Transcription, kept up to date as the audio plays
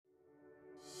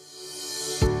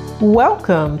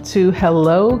Welcome to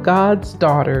Hello, God's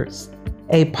Daughters,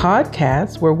 a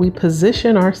podcast where we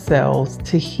position ourselves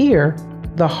to hear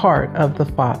the heart of the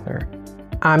Father.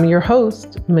 I'm your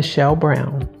host, Michelle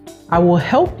Brown. I will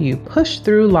help you push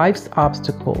through life's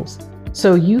obstacles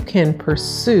so you can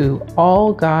pursue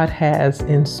all God has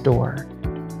in store.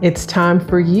 It's time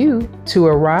for you to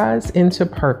arise into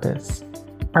purpose.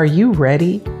 Are you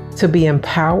ready to be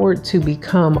empowered to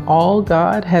become all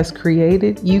God has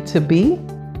created you to be?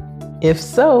 If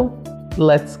so,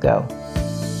 let's go.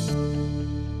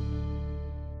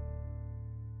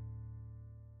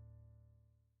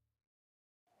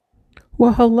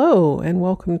 Well, hello, and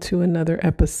welcome to another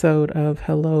episode of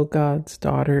Hello, God's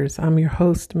Daughters. I'm your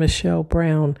host, Michelle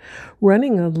Brown,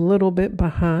 running a little bit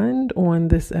behind on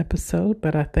this episode,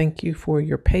 but I thank you for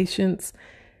your patience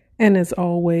and, as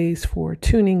always, for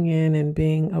tuning in and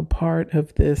being a part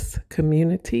of this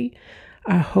community.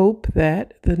 I hope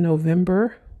that the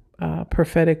November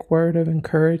prophetic word of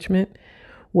encouragement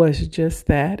was just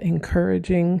that,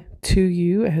 encouraging to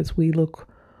you as we look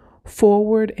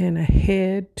forward and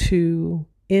ahead to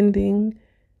ending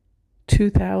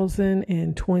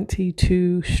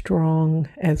 2022 strong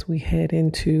as we head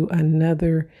into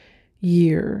another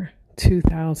year,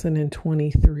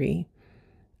 2023.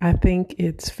 I think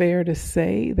it's fair to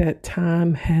say that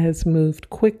time has moved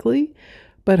quickly,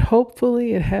 but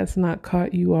hopefully it has not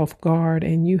caught you off guard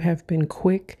and you have been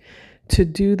quick to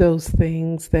do those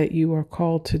things that you are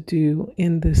called to do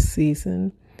in this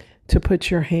season, to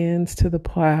put your hands to the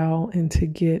plow and to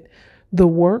get the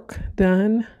work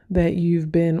done that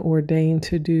you've been ordained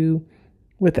to do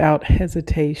without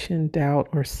hesitation, doubt,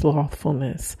 or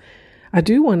slothfulness. I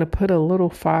do want to put a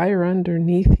little fire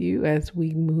underneath you as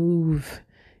we move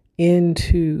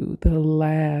into the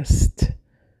last,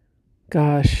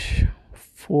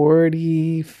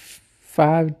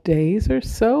 45 days or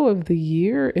so of the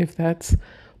year, if that's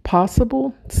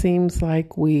possible. Seems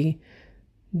like we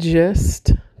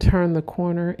just turned the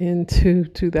corner into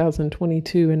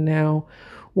 2022 and now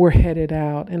we're headed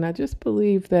out. And I just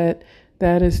believe that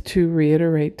that is to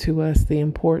reiterate to us the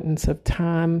importance of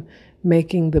time,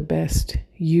 making the best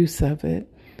use of it.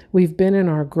 We've been in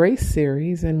our grace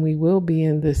series and we will be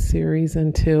in this series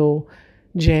until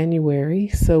January.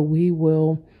 So we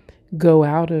will go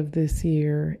out of this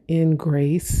year in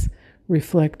grace,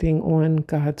 reflecting on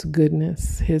God's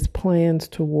goodness, His plans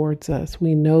towards us.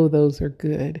 We know those are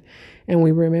good. And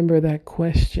we remember that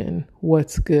question,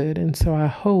 what's good? And so I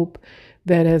hope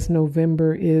that as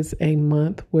November is a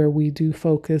month where we do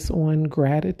focus on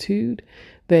gratitude,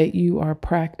 that you are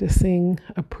practicing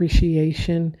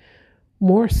appreciation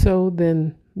more so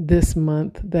than this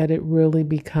month, that it really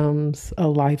becomes a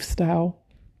lifestyle.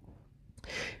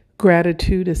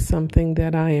 Gratitude is something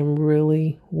that I am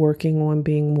really working on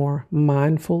being more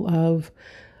mindful of.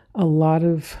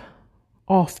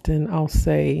 Often I'll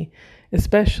say,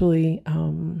 especially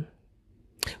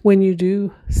when you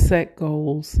do set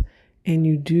goals and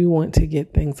you do want to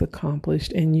get things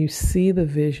accomplished and you see the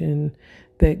vision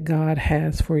that God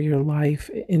has for your life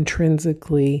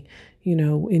intrinsically,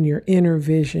 in your inner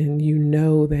vision, you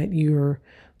know that you're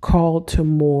called to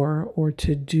more or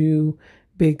to do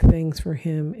big things for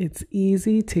Him. It's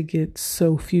easy to get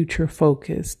so future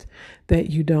focused that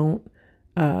you don't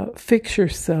fix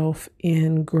yourself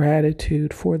in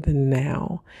gratitude for the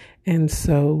now. And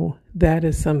so that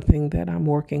is something that I'm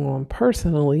working on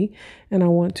personally. And I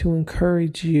want to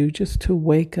encourage you just to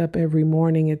wake up every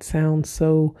morning. It sounds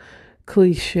so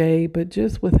cliche, but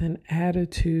just with an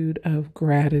attitude of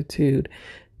gratitude,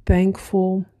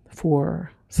 thankful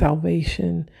for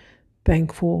salvation,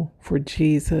 thankful for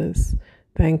Jesus,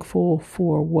 thankful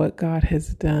for what God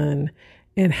has done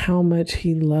and how much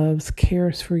He loves,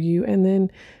 cares for you. And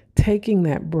then taking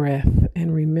that breath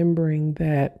and remembering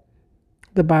that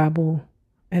the Bible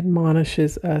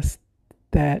admonishes us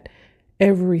that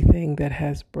everything that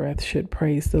has breath should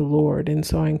praise the Lord. And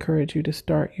so I encourage you to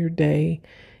start your day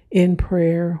in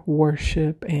prayer,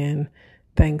 worship, and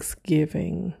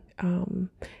thanksgiving,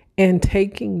 and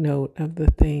taking note of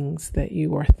the things that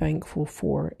you are thankful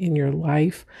for in your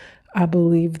life. I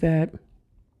believe that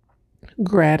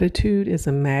gratitude is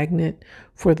a magnet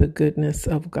for the goodness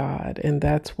of God. And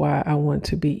that's why I want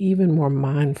to be even more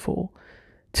mindful,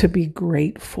 to be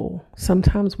grateful.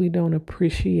 Sometimes we don't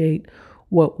appreciate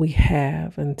what we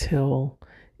have until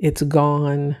it's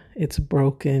gone, it's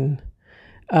broken,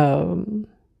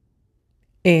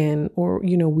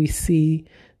 we see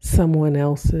someone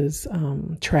else's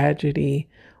tragedy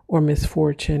or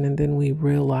misfortune, and then we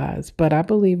realize. But I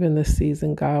believe in this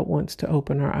season, God wants to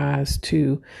open our eyes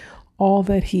to all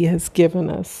that He has given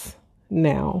us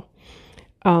now.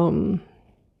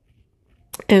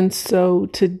 And so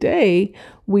today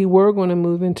we were going to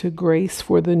move into grace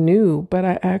for the new, but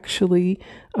I actually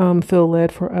feel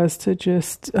led for us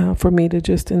to for me to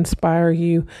just inspire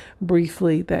you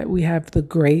briefly that we have the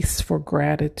grace for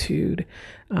gratitude,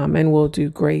 and we'll do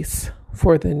grace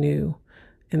for the new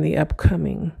in the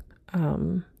upcoming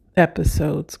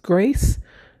episodes. Grace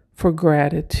for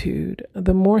gratitude.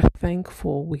 The more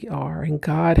thankful we are, and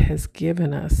God has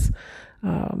given us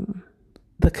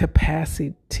the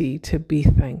capacity to be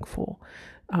thankful.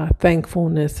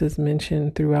 Thankfulness is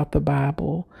mentioned throughout the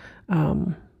Bible.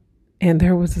 And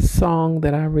there was a song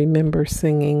that I remember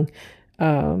singing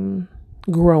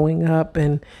growing up,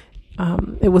 and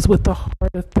it was with the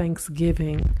heart of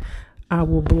thanksgiving. I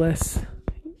will bless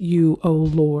you, O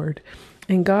Lord.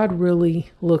 And God really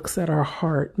looks at our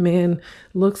heart. Man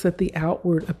looks at the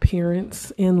outward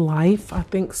appearance in life. I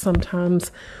think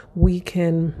sometimes we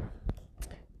can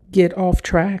get off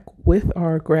track with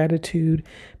our gratitude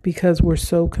because we're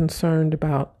so concerned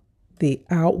about the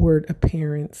outward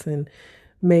appearance and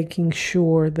making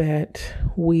sure that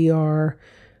we are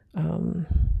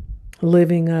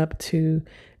living up to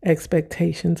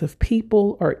expectations of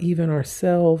people or even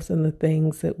ourselves and the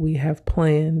things that we have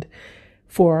planned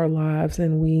for our lives.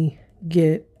 And we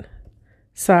get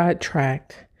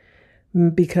sidetracked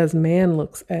because man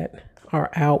looks at our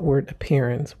outward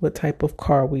appearance, what type of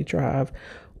car we drive,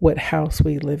 what house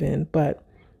we live in. But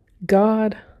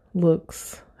God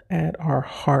looks at our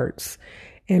hearts,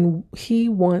 and he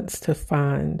wants to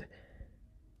find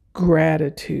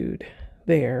gratitude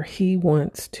there. He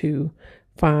wants to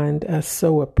find us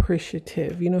so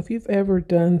appreciative. You know, if you've ever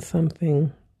done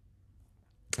something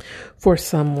for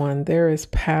someone, there is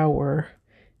power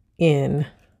in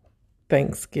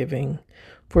thanksgiving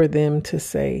for them to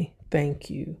say, thank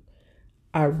you.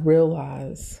 I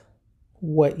realize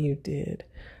what you did.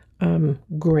 I'm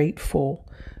grateful.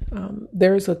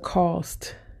 There's a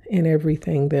cost in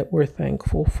everything that we're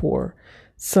thankful for.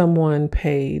 Someone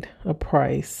paid a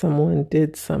price. Someone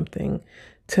did something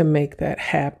to make that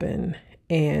happen.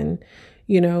 And,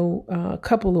 you know, a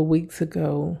couple of weeks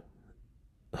ago,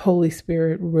 Holy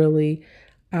Spirit really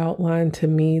outlined to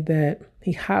me that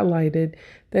he highlighted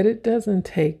that it doesn't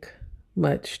take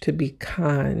much to be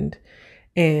kind.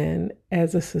 And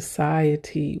as a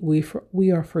society,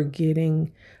 we are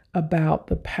forgetting about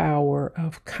the power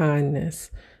of kindness,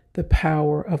 the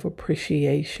power of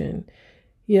appreciation.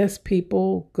 Yes,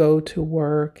 people go to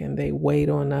work and they wait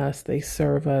on us. They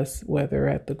serve us, whether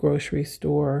at the grocery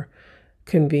store,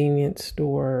 convenience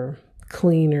store,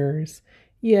 cleaners.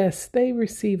 Yes, they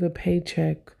receive a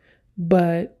paycheck,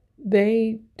 but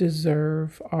they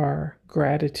deserve our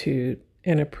gratitude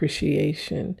and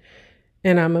appreciation.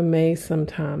 And I'm amazed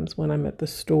sometimes when I'm at the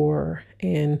store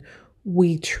and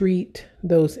we treat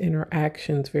those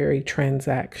interactions very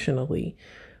transactionally.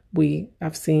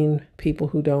 I've seen people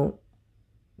who don't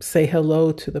say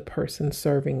hello to the person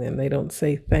serving them. They don't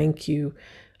say thank you.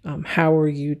 How are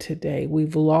you today?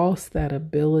 We've lost that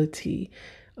ability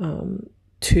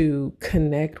to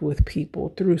connect with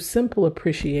people through simple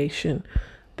appreciation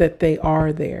that they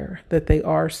are there, that they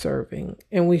are serving.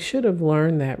 And we should have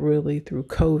learned that really through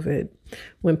COVID,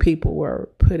 when people were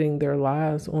putting their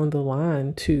lives on the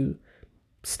line to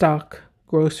stock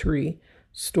grocery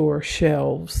store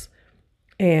shelves.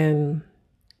 And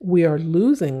we are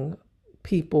losing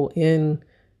people in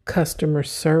customer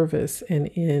service and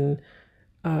in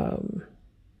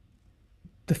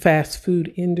the fast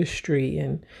food industry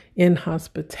and in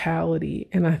hospitality.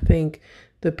 And I think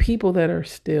the people that are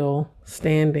still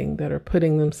standing, that are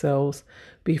putting themselves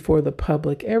before the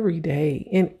public every day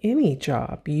in any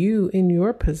job, you in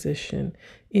your position,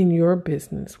 in your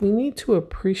business, we need to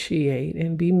appreciate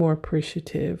and be more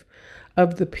appreciative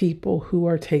of the people who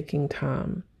are taking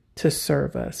time to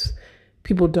serve us.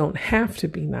 People don't have to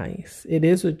be nice. It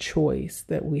is a choice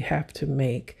that we have to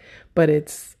make, but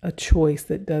it's a choice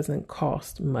that doesn't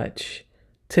cost much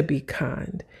to be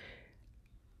kind.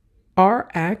 Our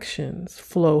actions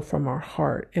flow from our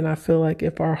heart. And I feel like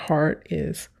if our heart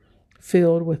is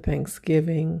filled with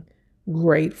thanksgiving,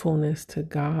 gratefulness to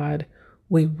God,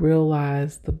 we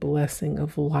realize the blessing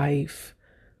of life,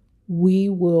 we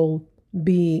will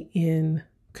be in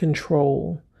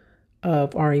control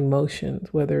of our emotions,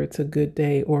 whether it's a good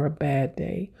day or a bad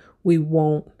day. We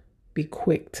won't be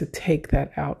quick to take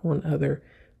that out on other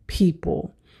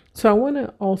people. So I want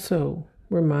to also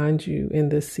remind you in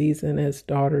this season as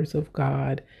daughters of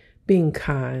God, being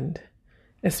kind,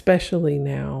 especially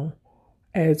now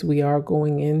as we are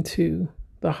going into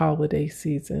the holiday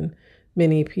season.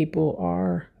 Many people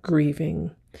are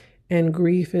grieving, and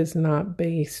grief is not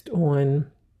based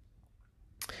on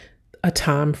a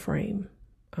time frame.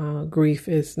 Grief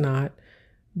is not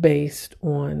based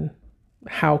on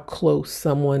how close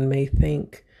someone may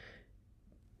think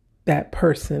that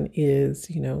person is.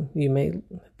 You may have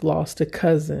lost a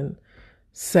cousin,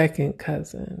 second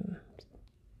cousin,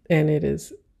 and it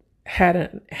has had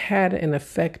an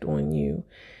effect on you.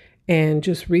 And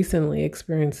just recently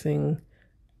experiencing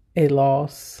a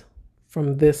loss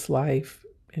from this life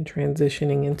and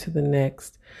transitioning into the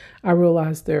next, I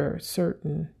realized there are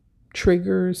certain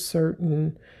triggers,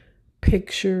 certain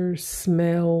pictures,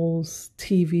 smells,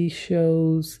 TV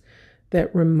shows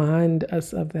that remind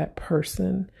us of that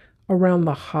person. Around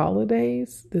the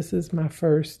holidays, this is my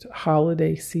first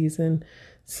holiday season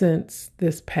since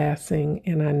this passing,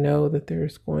 and I know that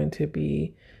there's going to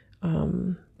be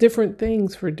different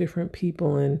things for different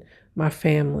people in my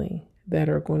family that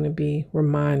are going to be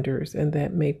reminders and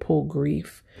that may pull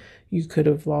grief. You could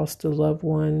have lost a loved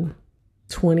one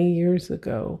 20 years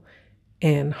ago,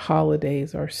 and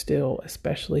holidays are still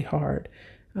especially hard.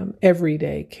 Every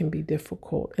day can be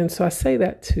difficult. And so I say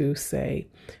that to say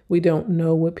we don't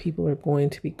know what people are going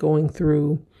to be going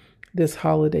through this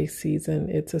holiday season.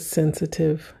 It's a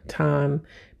sensitive time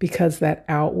because that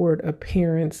outward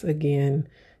appearance, again,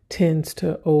 tends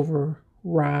to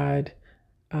override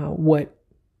what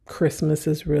Christmas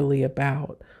is really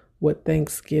about, what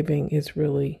Thanksgiving is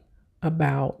really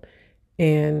about.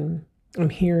 And I'm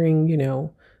hearing,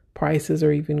 prices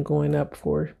are even going up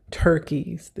for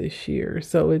turkeys this year.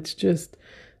 So it's just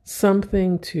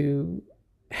something to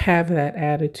have that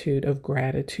attitude of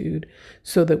gratitude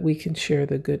so that we can share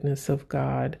the goodness of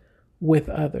God with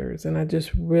others. And I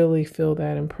just really feel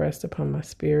that impressed upon my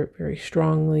spirit very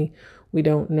strongly. We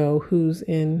don't know who's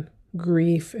in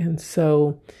grief. And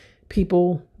so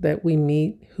people that we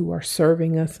meet who are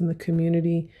serving us in the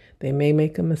community, they may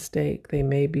make a mistake. They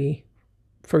may be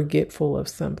forgetful of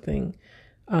something.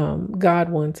 God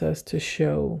wants us to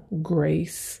show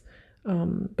grace,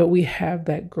 but we have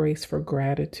that grace for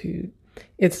gratitude.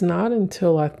 It's not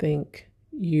until I think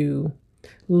you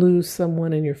lose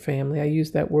someone in your family. I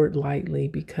use that word lightly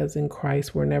because in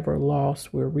Christ we're never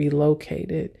lost, we're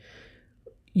relocated.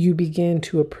 You begin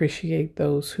to appreciate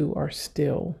those who are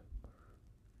still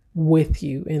with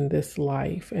you in this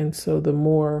life. And so the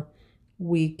more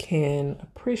we can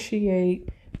appreciate,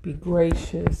 be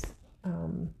gracious,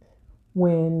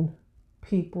 when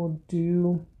people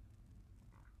do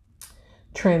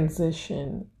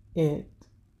transition, it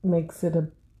makes it a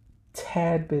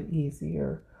tad bit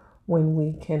easier when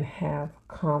we can have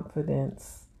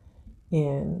confidence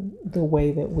in the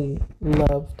way that we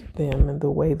loved them and the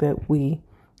way that we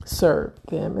served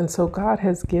them. And so God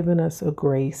has given us a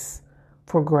grace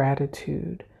for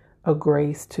gratitude, a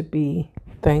grace to be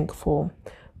thankful.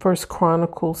 1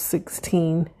 Chronicles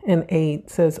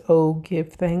 16:8 says, "Oh,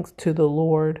 give thanks to the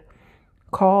Lord,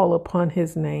 call upon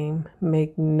his name,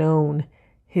 make known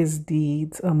his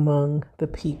deeds among the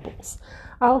peoples."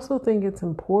 I also think it's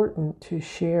important to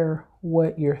share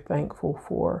what you're thankful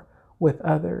for with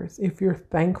others. If you're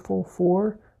thankful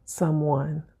for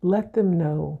someone, let them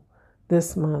know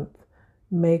this month.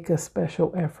 Make a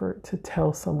special effort to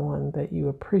tell someone that you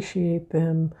appreciate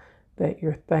them, that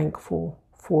you're thankful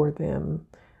for them.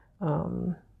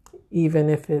 Even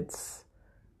if it's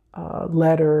a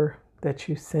letter that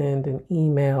you send, an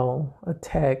email, a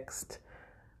text.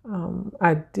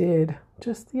 I did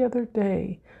just the other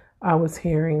day, I was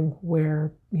hearing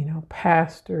where,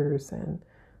 pastors and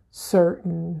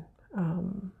certain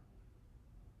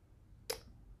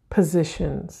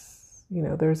positions,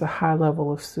 there's a high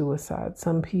level of suicide.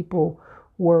 Some people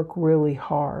work really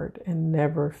hard and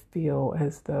never feel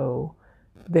as though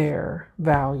they're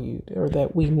valued or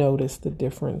that we notice the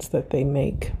difference that they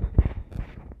make.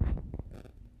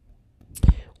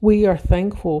 We are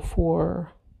thankful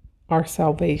for our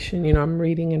salvation. I'm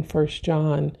reading in 1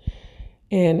 John,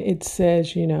 and it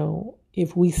says,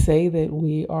 if we say that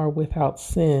we are without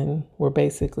sin, we're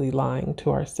basically lying to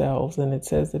ourselves. And it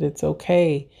says that it's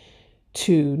okay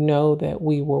to know that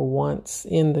we were once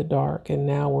in the dark and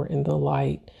now we're in the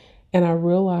light. And I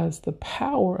realized the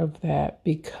power of that,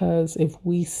 because if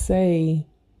we say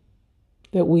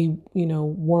that we,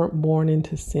 weren't born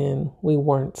into sin, we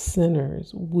weren't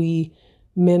sinners, we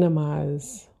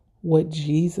minimize what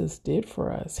Jesus did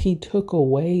for us. He took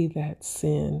away that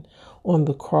sin on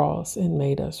the cross and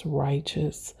made us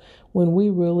righteous. When we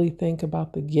really think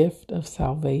about the gift of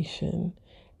salvation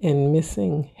and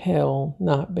missing hell,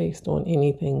 not based on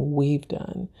anything we've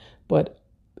done, but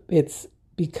it's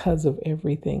because of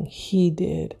everything he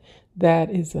did, that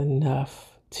is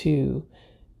enough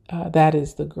that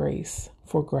is the grace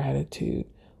for gratitude.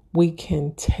 We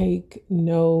can take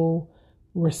no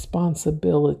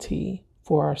responsibility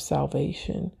for our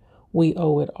salvation. We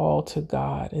owe it all to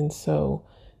God. And so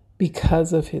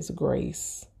because of his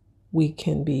grace, we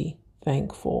can be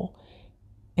thankful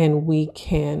and we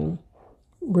can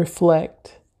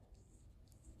reflect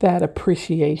that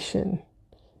appreciation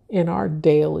in our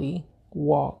daily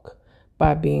walk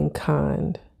by being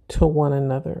kind to one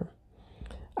another.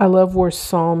 I love where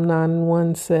Psalm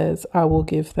 9:1 says, I will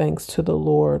give thanks to the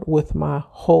Lord with my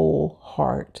whole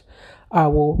heart. I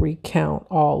will recount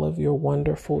all of your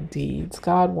wonderful deeds.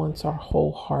 God wants our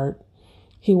whole heart.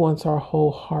 He wants our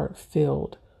whole heart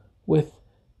filled with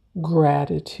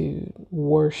gratitude,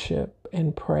 worship,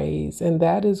 and praise. And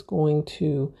that is going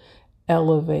to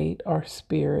elevate our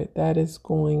spirit. That is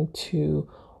going to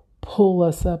pull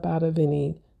us up out of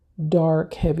any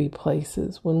dark, heavy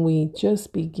places when we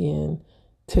just begin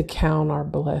to count our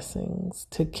blessings,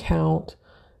 to count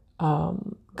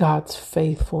God's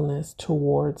faithfulness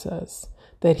towards us,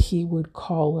 that he would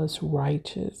call us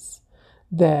righteous,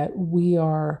 that we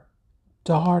are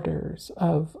daughters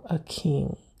of a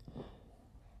king.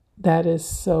 That is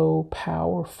so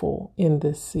powerful in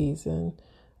this season.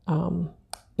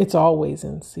 It's always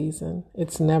in season.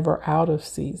 It's never out of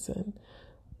season.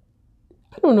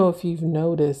 I don't know if you've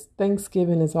noticed,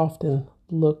 Thanksgiving is often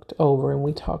looked over, and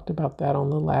we talked about that on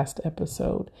the last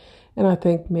episode. And I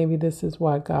think maybe this is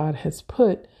why God has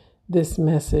put this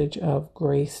message of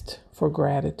graced for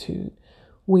gratitude.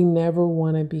 We never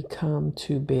want to become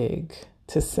too big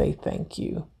to say thank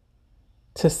you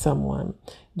to someone.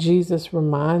 Jesus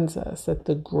reminds us that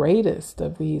the greatest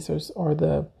of these are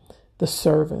the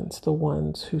servants, the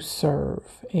ones who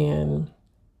serve. And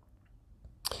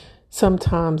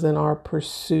sometimes in our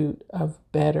pursuit of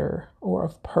better or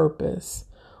of purpose,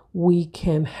 we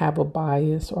can have a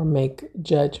bias or make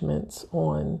judgments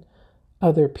on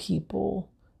other people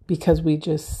because we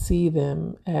just see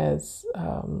them as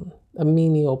a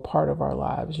menial part of our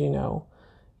lives. You know,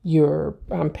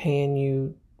 I'm paying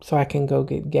you so I can go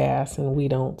get gas, and we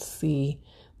don't see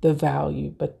the value,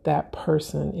 but that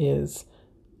person is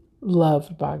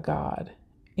loved by God.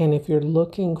 And if you're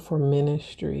looking for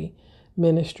ministry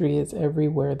is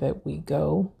everywhere that we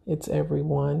go. It's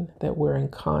everyone that we're in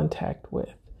contact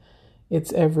with.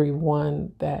 It's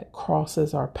everyone that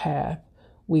crosses our path.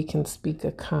 We can speak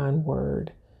a kind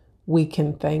word. We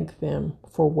can thank them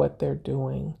for what they're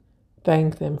doing.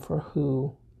 Thank them for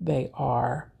who they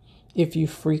are. If you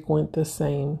frequent the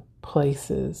same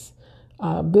places,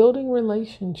 building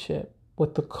relationship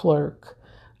with the clerk,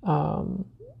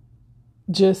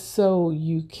 just so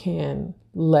you can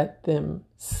let them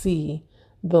see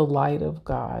the light of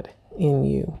God in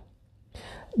you.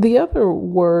 The other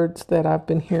words that I've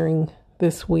been hearing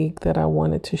this week that I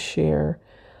wanted to share,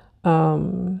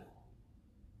 because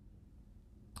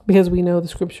we know the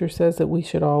scripture says that we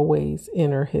should always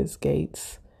enter his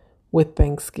gates with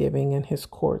thanksgiving and his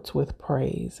courts with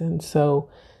praise. And so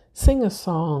sing a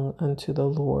song unto the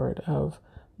Lord of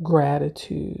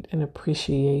gratitude and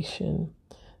appreciation.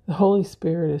 The Holy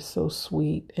Spirit is so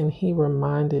sweet, and he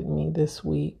reminded me this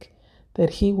week that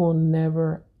he will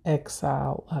never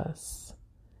exile us,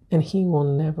 and he will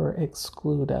never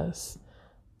exclude us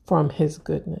from his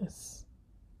goodness,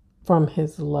 from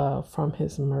his love, from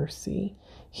his mercy.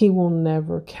 He will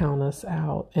never count us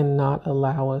out and not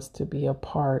allow us to be a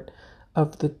part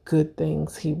of the good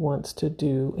things he wants to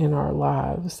do in our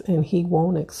lives, and he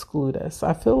won't exclude us.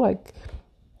 I feel like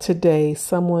today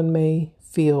someone may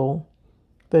feel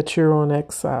that you're on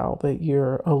exile, that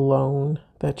you're alone,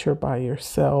 that you're by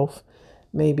yourself,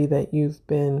 maybe that you've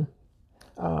been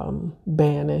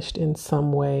banished in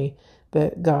some way,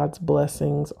 that God's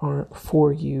blessings aren't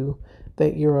for you,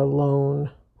 that you're alone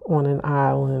on an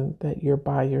island, that you're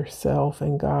by yourself.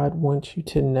 And God wants you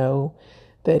to know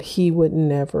that he would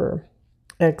never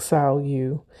exile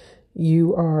you.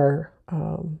 You are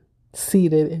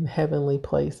seated in heavenly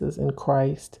places in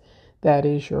Christ. That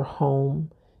is your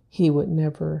home. He would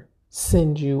never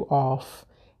send you off,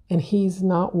 and he's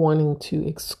not wanting to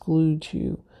exclude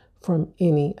you from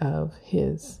any of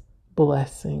his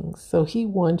blessings. So he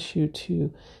wants you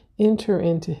to enter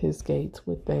into his gates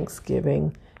with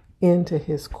thanksgiving, into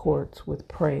his courts with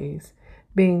praise,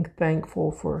 being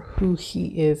thankful for who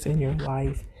he is in your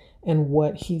life and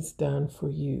what he's done for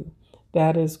you.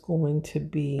 That is going to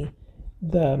be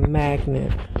the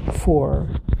magnet for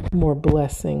more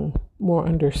blessing, more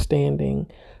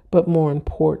understanding, but more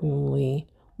importantly,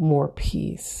 more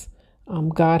peace.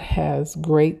 God has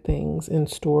great things in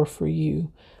store for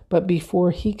you, but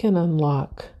before he can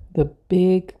unlock the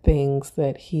big things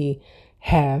that he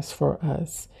has for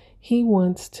us, he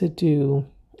wants to do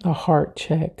a heart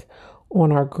check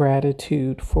on our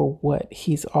gratitude for what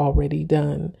he's already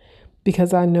done.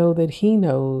 because I know that He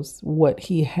knows what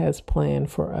He has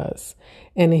planned for us.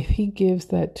 And if He gives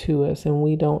that to us and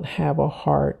we don't have a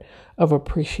heart of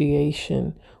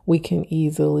appreciation, we can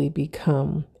easily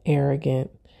become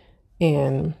arrogant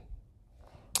and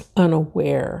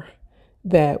unaware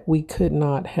that we could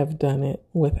not have done it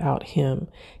without Him.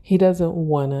 He doesn't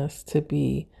want us to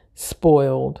be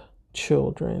spoiled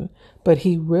children, but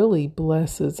He really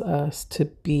blesses us to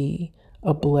be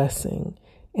a blessing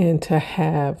and to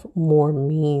have more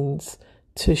means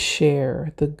to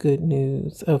share the good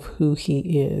news of who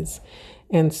He is.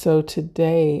 And so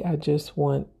today, I just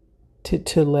want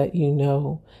to let you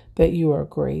know that you are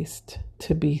graced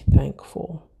to be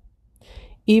thankful.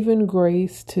 Even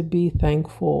grace to be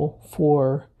thankful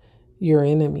for your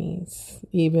enemies,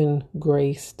 even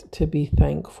graced to be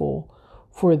thankful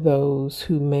for those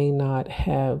who may not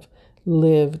have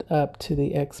lived up to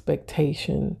the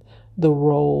expectation, the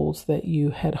roles that you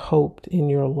had hoped in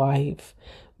your life.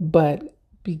 But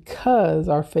because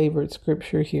our favorite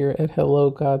scripture here at Hello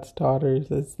God's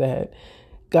Daughters is that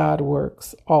God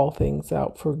works all things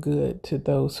out for good to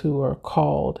those who are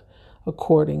called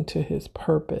according to His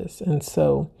purpose. And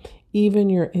so even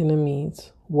your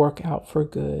enemies work out for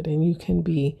good, and you can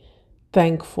be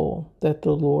thankful that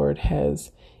the Lord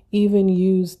has even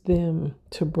used them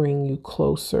to bring you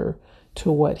closer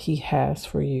to what He has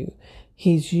for you.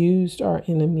 He's used our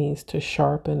enemies to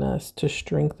sharpen us, to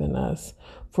strengthen us.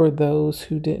 For those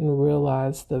who didn't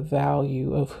realize the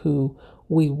value of who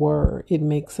we were, it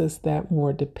makes us that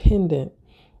more dependent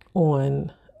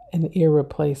on an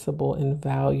irreplaceable and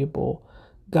valuable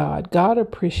God. God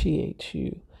appreciates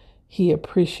you. He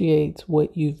appreciates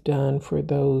what you've done for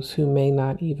those who may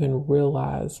not even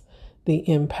realize the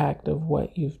impact of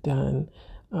what you've done.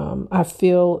 I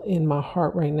feel in my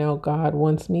heart right now, God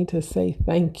wants me to say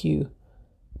thank you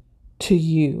to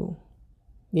you.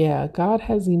 Yeah, God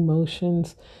has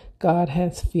emotions. God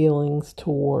has feelings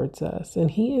towards us,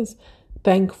 and He is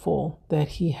thankful that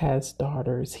He has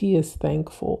daughters. He is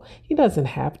thankful. He doesn't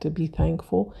have to be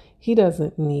thankful. He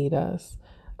doesn't need us,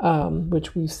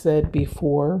 which we've said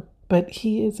before, but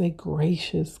He is a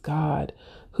gracious God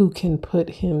who can put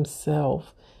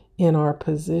Himself in our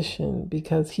position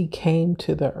because He came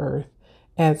to the earth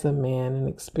as a man and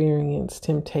experienced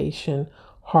temptation,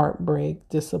 heartbreak,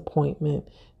 disappointment,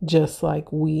 just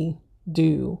like we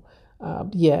do,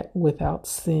 yet without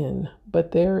sin.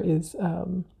 But there is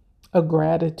a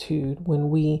gratitude when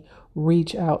we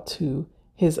reach out to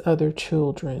His other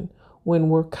children, when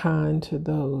we're kind to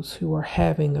those who are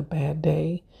having a bad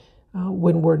day,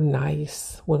 when we're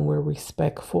nice, when we're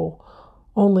respectful.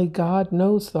 Only God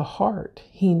knows the heart.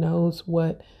 He knows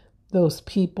what those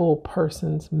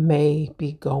persons may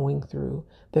be going through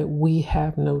that we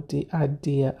have no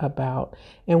idea about.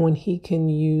 And when He can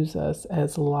use us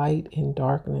as light in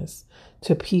darkness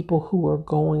to people who are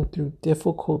going through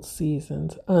difficult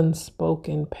seasons,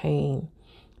 unspoken pain,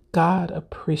 God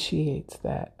appreciates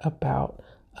that about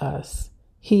us.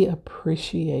 He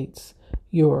appreciates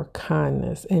your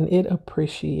kindness, and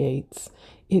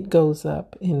it goes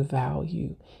up in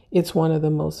value. It's one of the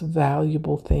most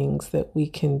valuable things that we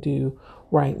can do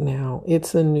right now.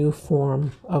 It's a new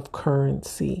form of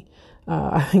currency.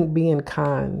 I think being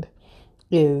kind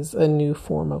is a new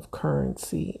form of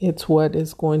currency. It's what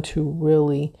is going to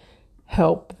really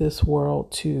help this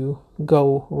world to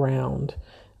go round.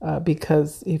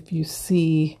 Because if you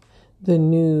see the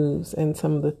news and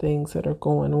some of the things that are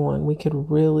going on, we could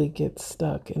really get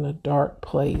stuck in a dark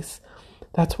place.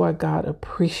 That's why God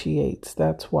appreciates.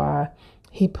 That's why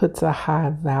He puts a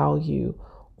high value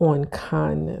on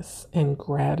kindness and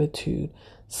gratitude.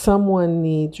 Someone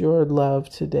needs your love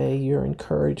today, your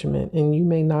encouragement, and you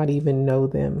may not even know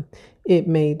them. It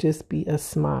may just be a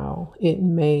smile. It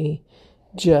may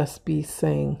just be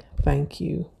saying thank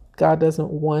you. God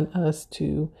doesn't want us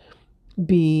to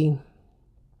be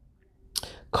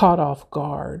caught off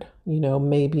guard,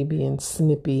 maybe being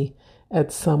snippy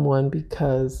at someone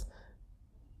because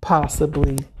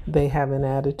possibly they have an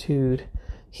attitude.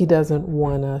 He doesn't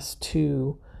want us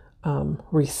to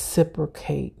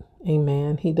reciprocate.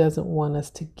 Amen. He doesn't want us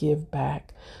to give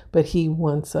back, but He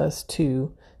wants us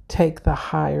to take the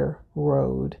higher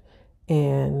road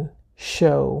and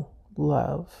show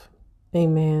love.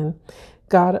 Amen.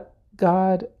 God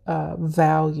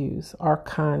values our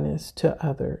kindness to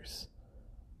others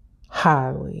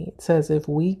highly. It says if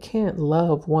we can't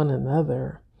love one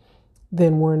another,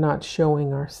 then we're not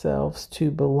showing ourselves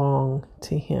to belong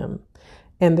to Him.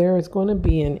 And there is going to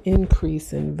be an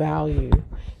increase in value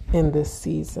in this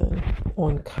season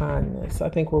on kindness. I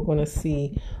think we're going to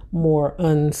see more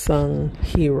unsung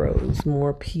heroes,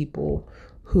 more people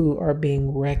who are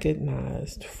being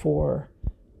recognized for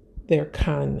their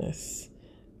kindness.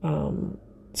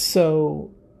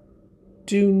 So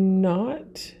do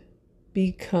not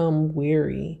become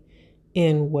weary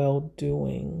in well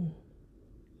doing.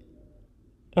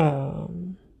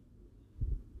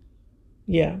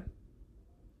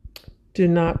 Do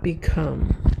not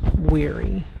become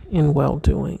weary in well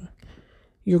doing.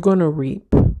 You're going to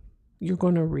reap. You're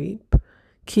going to reap.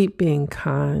 Keep being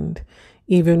kind,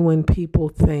 even when people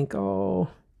think, oh,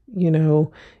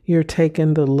 you're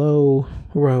taking the low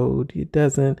road. It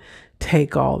doesn't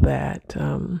take all that.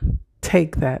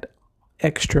 Take that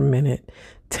extra minute,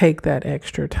 take that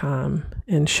extra time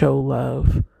and show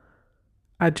love.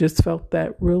 I just felt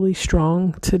that really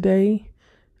strong today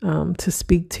to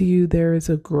speak to you. There is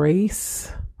a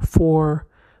grace for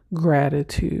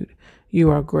gratitude. You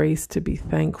are graced to be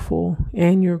thankful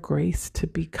and you're graced to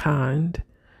be kind.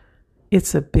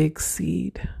 It's a big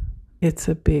seed. It's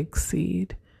a big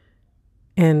seed.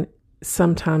 And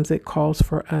sometimes it calls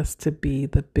for us to be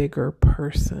the bigger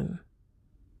person.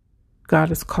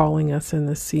 God is calling us in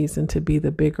this season to be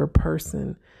the bigger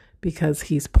person because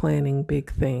he's planning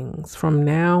big things from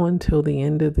now until the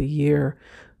end of the year,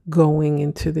 going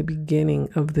into the beginning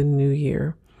of the new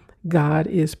year. God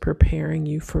is preparing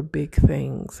you for big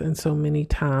things. And so many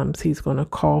times he's going to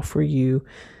call for you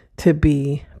to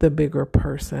be the bigger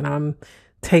person. I'm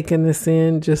taking this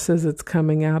in just as it's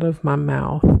coming out of my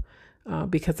mouth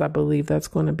because I believe that's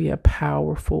going to be a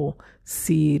powerful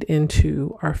seed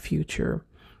into our future.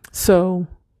 So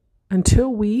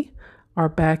until we are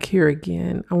back here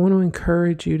again, I want to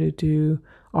encourage you to do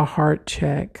a heart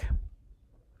check,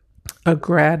 a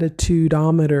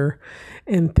gratitudeometer,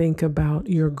 and think about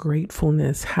your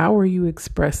gratefulness. How are you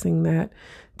expressing that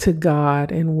to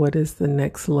God? And what is the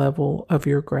next level of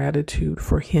your gratitude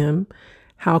for him?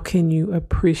 How can you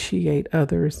appreciate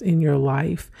others in your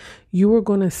life? You are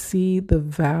going to see the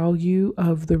value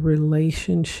of the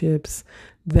relationships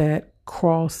that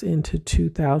cross into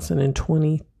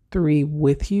 2023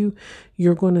 with you.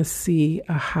 You're going to see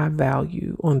a high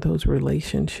value on those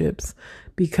relationships,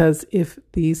 because if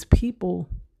these people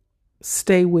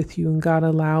stay with you and God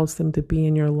allows them to be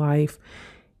in your life,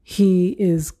 he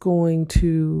is going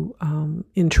to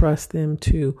entrust them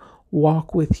to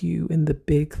walk with you in the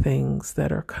big things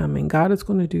that are coming. God is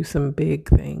going to do some big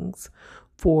things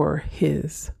for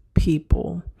his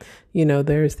people.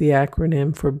 There's the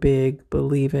acronym for big: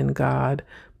 believe in God,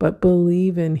 but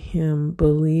believe in him,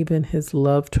 believe in his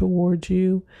love towards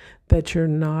you, that you're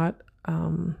not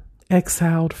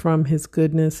exiled from his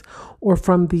goodness or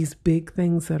from these big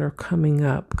things that are coming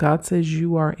up. God says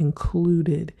you are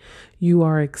included. You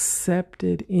are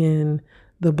accepted in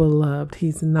the beloved.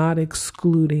 He's not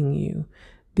excluding you.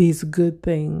 These good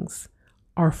things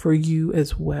are for you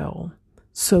as well.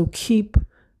 So keep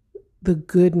the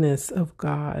goodness of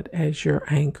God as your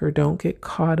anchor. Don't get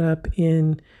caught up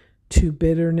into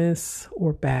bitterness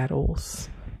or battles.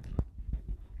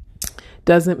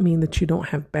 Doesn't mean that you don't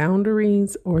have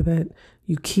boundaries or that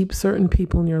you keep certain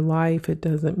people in your life. It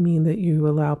doesn't mean that you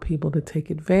allow people to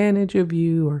take advantage of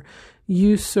you or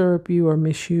usurp you or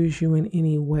misuse you in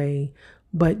any way,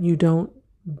 but you don't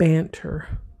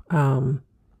banter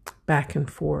back and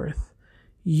forth.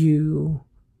 You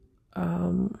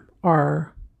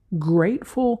are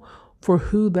grateful for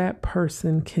who that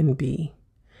person can be,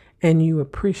 and you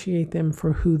appreciate them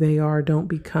for who they are. Don't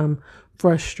become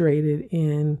frustrated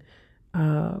in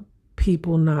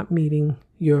people not meeting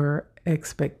your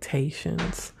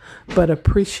expectations, but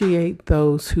appreciate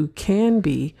those who can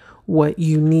be what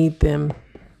you need them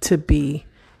to be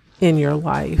in your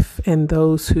life, and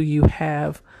those who you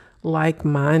have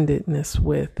like-mindedness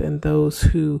with, and those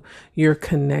who you're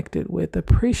connected with.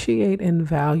 Appreciate and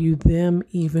value them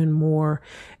even more,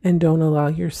 and don't allow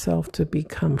yourself to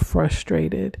become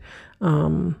frustrated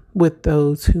with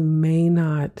those who may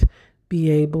not be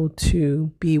able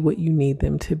to be what you need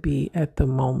them to be at the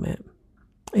moment.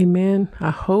 Amen. I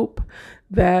hope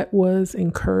that was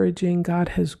encouraging. God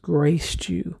has graced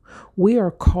you. We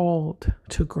are called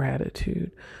to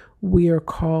gratitude. We are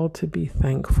called to be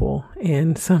thankful.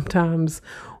 And sometimes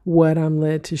what I'm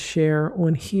led to share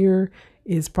on here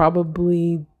is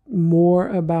probably more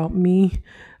about me.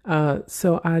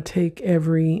 So I take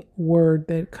every word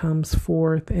that comes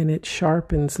forth and it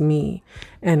sharpens me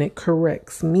and it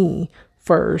corrects me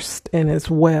first and as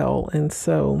well. And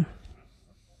so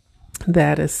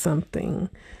that is something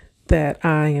that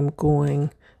I am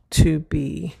going to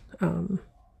be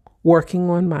working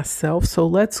on myself. So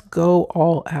let's go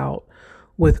all out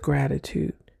with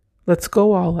gratitude. Let's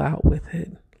go all out with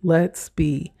it. Let's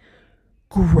be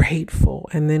grateful.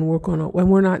 And then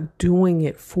we're not doing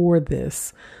it for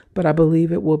this, but I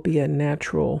believe it will be a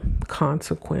natural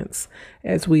consequence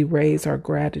as we raise our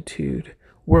gratitude.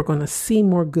 We're going to see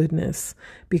more goodness,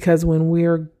 because when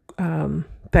we're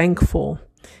thankful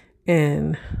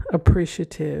and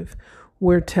appreciative,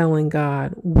 we're telling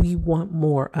God, we want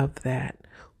more of that.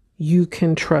 You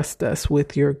can trust us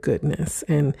with your goodness.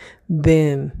 And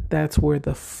then that's where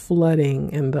the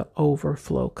flooding and the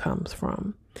overflow comes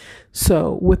from.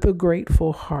 So with a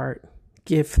grateful heart,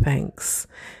 give thanks.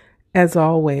 As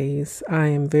always, I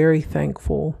am very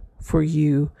thankful for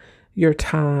you, your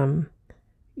time,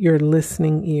 your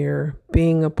listening ear,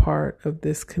 being a part of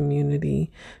this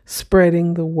community,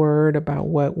 spreading the word about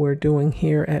what we're doing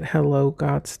here at Hello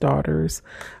God's Daughters.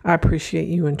 I appreciate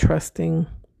you entrusting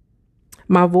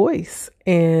my voice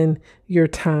and your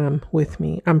time with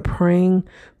me. I'm praying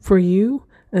for you.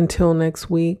 Until next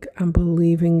week, I'm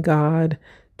believing God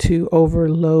to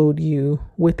overload you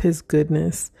with his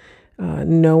goodness,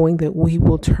 knowing that we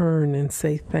will turn and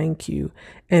say thank you,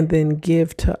 and then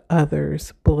give to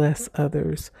others, bless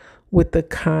others with the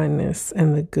kindness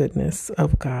and the goodness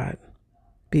of God.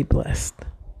 Be blessed.